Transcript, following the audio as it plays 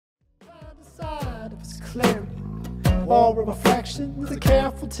is clarity. All of a fraction with a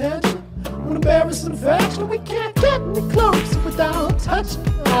careful tension. When embarrassing faction, we can't get any closer without touching.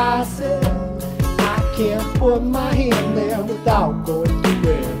 I said, I can't put my hand there without going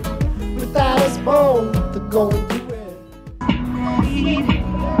through it. Without us both going through it.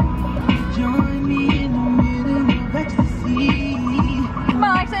 Join me in the middle of ecstasy. Come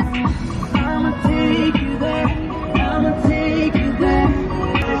on, Alexis. I'ma take you there. I'ma take you there.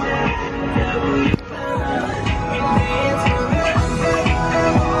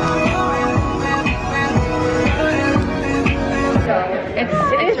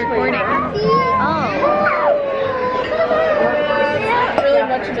 It's recording. Oh. Not really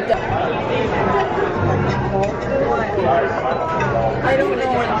much of a duck. I don't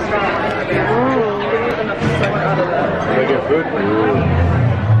know what's Can I get food?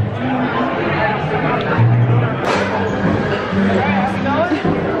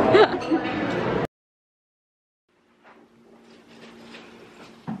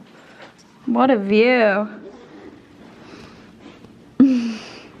 What a view.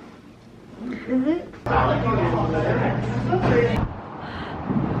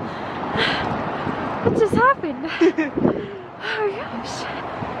 What just happened? Oh my gosh.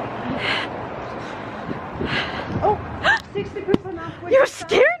 Oh, 60% off. You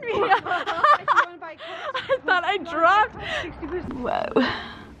scared me. I thought I dropped. Whoa.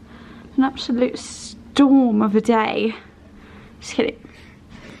 An absolute storm of a day. Just kidding.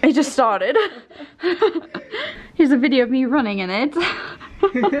 It just started. Here's a video of me running in it.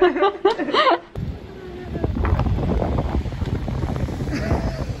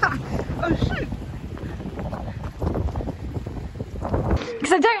 Oh shoot!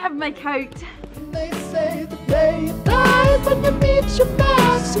 Because I don't have my coat. They say the day you die when you meet your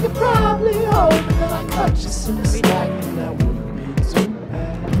match, so you probably hope that I cut you some slack, and that wouldn't be too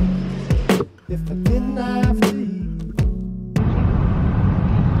bad if I didn't have to eat.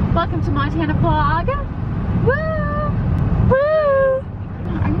 Welcome to Montana vlog. Woo! Woo!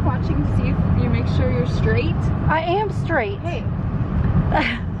 Are you watching to see if you make sure you're straight? I am straight. Hey.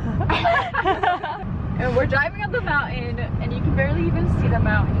 And we're driving up the mountain, and you can barely even see the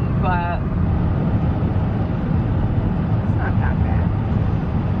mountain, but it's not that bad.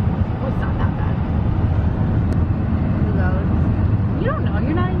 Well, it's not that bad. You don't know.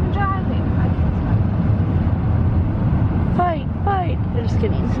 You're not even driving. I can't. Fight, fight. I'm just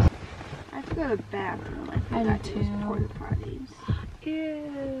kidding. I have to go to the bathroom. I forgot to use porta potties.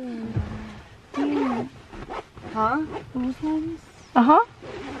 Ew. Ew. Huh? Those ones? Uh-huh.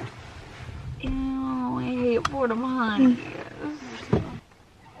 Ew, I hate porta potties.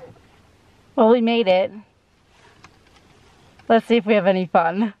 Well, we made it. Let's see if we have any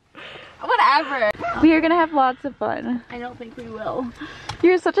fun. Whatever. We are gonna have lots of fun. I don't think we will.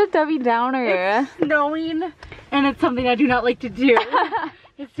 You're such a Debbie Downer. It's snowing, and it's something I do not like to do.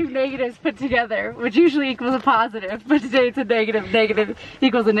 It's two negatives put together, which usually equals a positive, but today it's a negative. Negative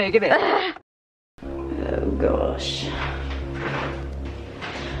equals a negative. Oh gosh.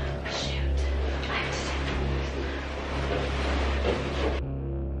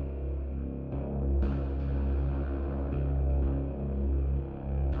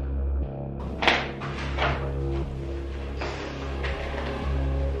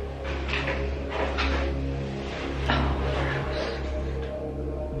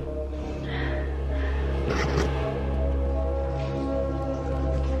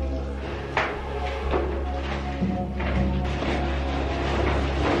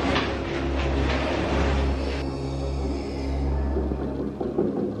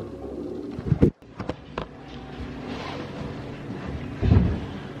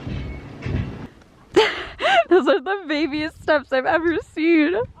 Those are the babiest steps I've ever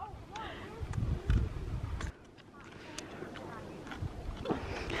seen.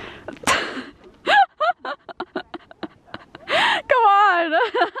 Come on.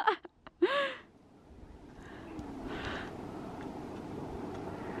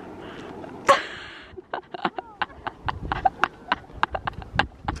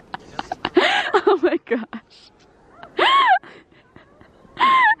 Oh my gosh.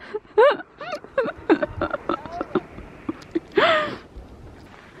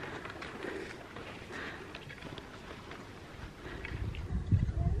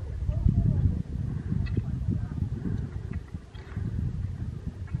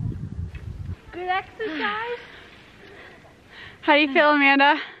 Good exercise. How do you feel,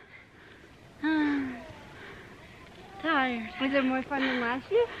 Amanda? Tired. Was it more fun than last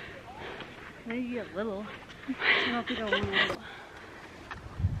year? Maybe a little. I don't think I want a little.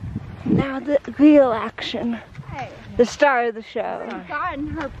 Now the real action. The star of the show. I've gotten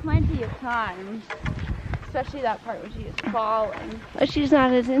her plenty of times. Especially that part where she is falling. But she's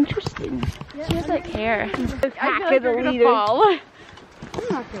not as interesting. Yeah, she doesn't care. I feel like you're gonna fall. I'm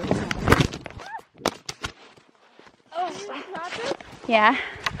not gonna fall. Oh, yeah.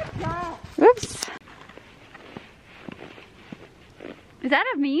 Oops. Is that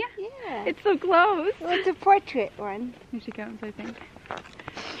of me? Yeah. It's so close. Well, it's a portrait one. Here she comes, I think.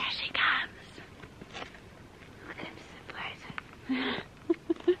 Here she comes. I'm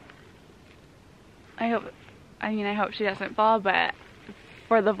surprised. I hope she doesn't fall, but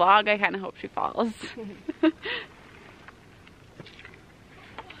for the vlog, I kind of hope she falls.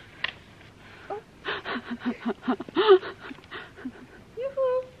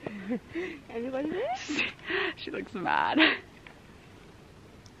 Everybody there? She looks mad.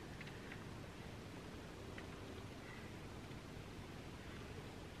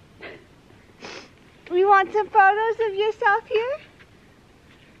 You want some photos of yourself here?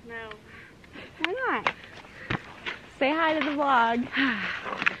 No. Why not? Say hi to the vlog.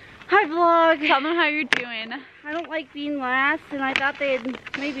 Hi vlog. Tell them how you're doing. I don't like being last, and I thought they had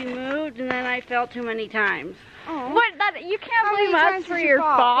maybe moved, and then I fell too many times. Oh. What? That you can't How blame many us times for did you your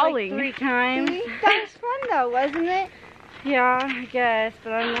fall? falling. Like 3 times. See? That was fun though, wasn't it? Yeah, I guess,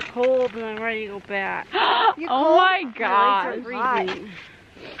 but I'm cold and I'm ready to go back. Oh my gosh. My legs are freezing.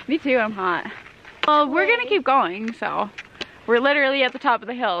 Me too, I'm hot. Well, we're gonna keep going, so we're literally at the top of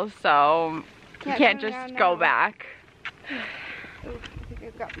the hill, so you can't just go back. I think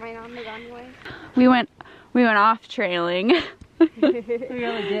I've got mine on the runway. We went off trailing. We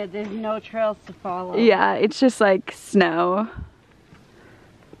really did. There's no trails to follow. Yeah, it's just like snow.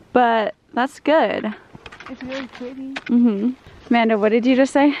 But that's good. It's really pretty. Amanda, what did you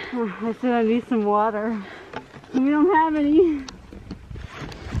just say? I said I need some water. We don't have any.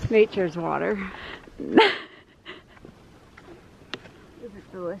 Nature's water. Is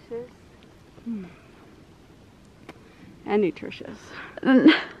it delicious? And nutritious.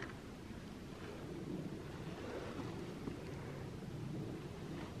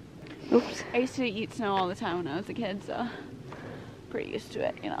 Oops. I used to eat snow all the time when I was a kid, so pretty used to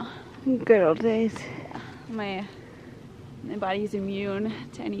it, you know. Good old days. My body's immune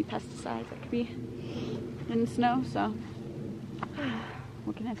to any pesticides that could be in the snow, so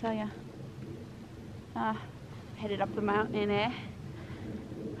what can I tell you? Headed up the mountain, It's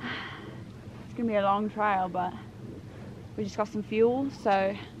gonna be a long trial, but we just got some fuel,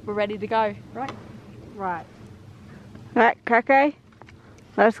 so we're ready to go. Right. Right. Right, Cracker.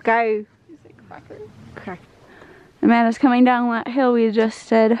 Let's go. You say cracker? Cracker. Amanda's coming down that hill we just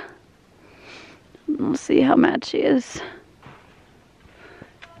did. We'll see how mad she is.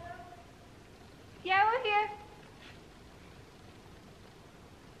 Yeah, we're here.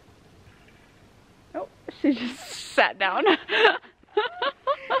 Oh, she just sat down.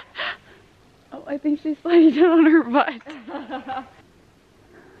 Oh, I think she's sliding down on her butt.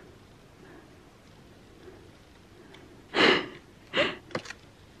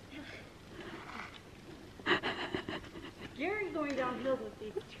 Scary going down hills with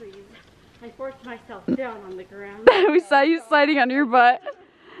these trees. I forced myself down on the ground. We saw you sliding on your butt.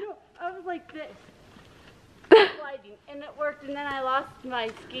 No, I was like this. Sliding, and it worked, and then I lost my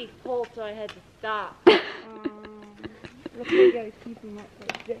ski pole, so I had to stop. You gotta keep them up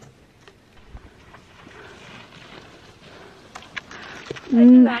like this.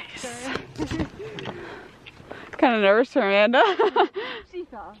 Nice. Kind of nervous for Amanda. She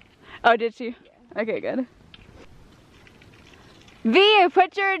fell. Oh, did she? Yeah. Okay, good. V,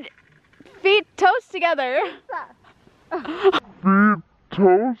 put your feet toes together. Feet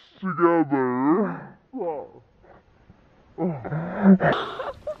toes together. Whoa. I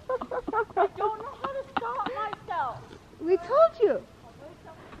don't know how to stop myself. We told you.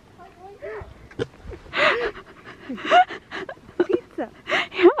 Pizza.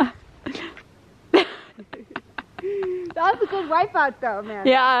 Yeah. That was a good wipeout though, man.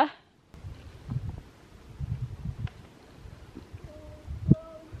 Yeah.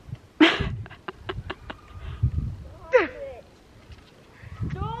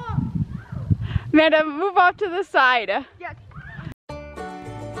 Amanda, move off to the side. Yes.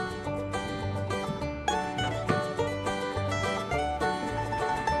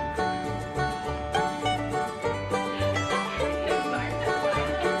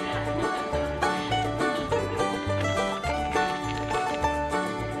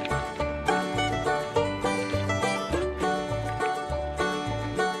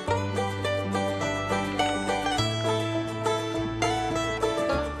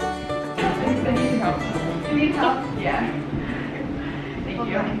 Need help? Yeah. Thank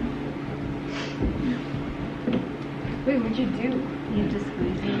you. you do? You just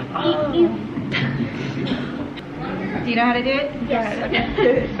squeeze it. Oh. Do you know how to do it? Yes.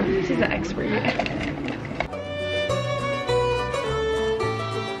 Okay. She's an expert.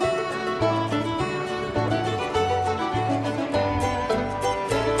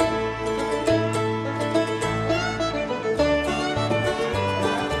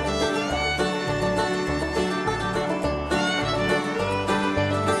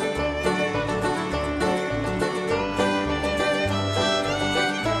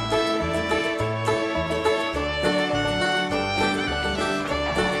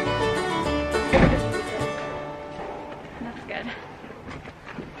 That's good.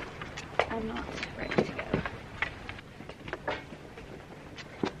 I'm not ready to go.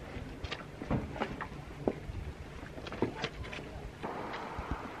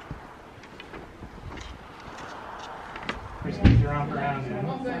 We're just gonna romp around, yeah.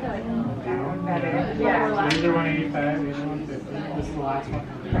 Yeah. These are 185, these are 150. This is the last one.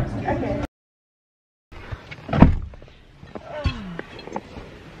 Okay.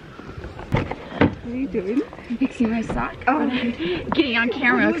 What are you doing? I'm fixing my sock. Oh, getting on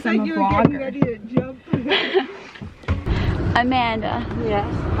camera because I'm a vlogger. Amanda.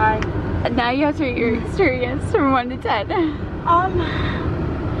 Yes. Hi. Now you have to rate your experience from 1 to 10.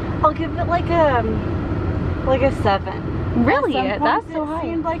 I'll give it like a 7. Really? At some That's points so it high.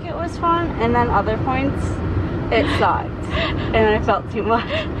 seemed like it was fun, and then other points it sucked, and I felt too much,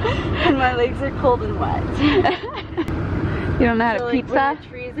 and my legs are cold and wet. You don't know how to Like, pizza? when the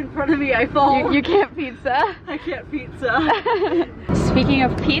trees in front of me, I fall. You can't pizza? I can't pizza. Speaking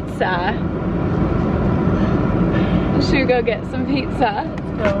of pizza, should we go get some pizza?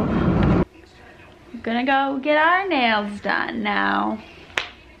 Let's go. We're gonna go get our nails done now.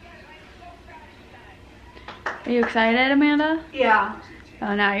 Are you excited, Amanda? Yeah.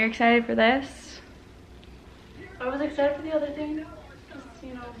 Oh, now you're excited for this? I was excited for the other thing. Just,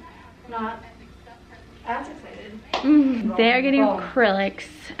 you know, not as excited. They're getting acrylics,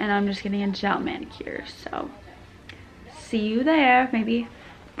 and I'm just getting a gel manicure, so see you there, maybe.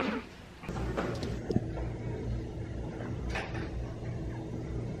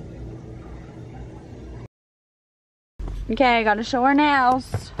 Okay, I gotta show our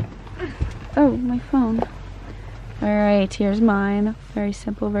nails. Oh, my phone. Alright, here's mine. Very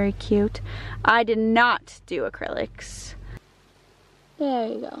simple, very cute. I did not do acrylics. There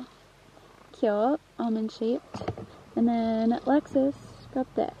you go. Cute, almond shaped. And then Lexus got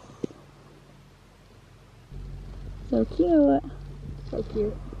this. So cute. So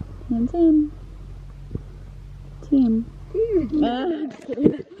cute. Hands in. Team. Just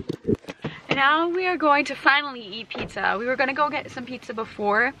kidding. And now we are going to finally eat pizza. We were gonna go get some pizza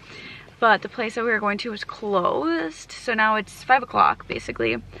before, but the place that we were going to was closed. So now it's 5 o'clock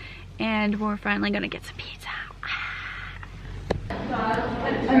basically, and we're finally gonna get some pizza.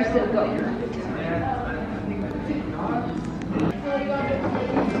 I'm still going.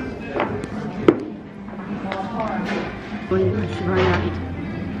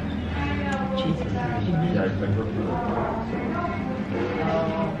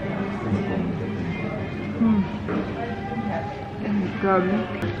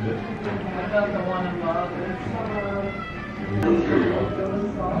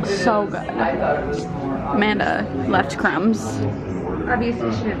 So good. Amanda left crumbs.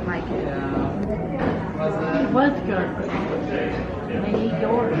 Obviously she didn't like it. It was good. Maybe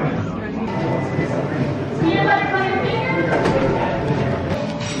yours.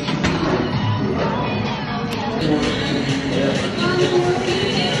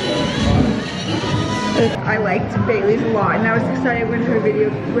 I liked Bailey's a lot, and I was excited when her video,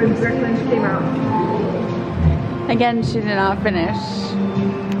 when Brooklyn's came out. Again, she did not finish.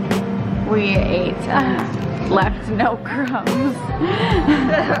 We ate, left no crumbs.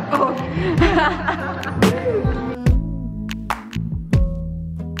 Oh.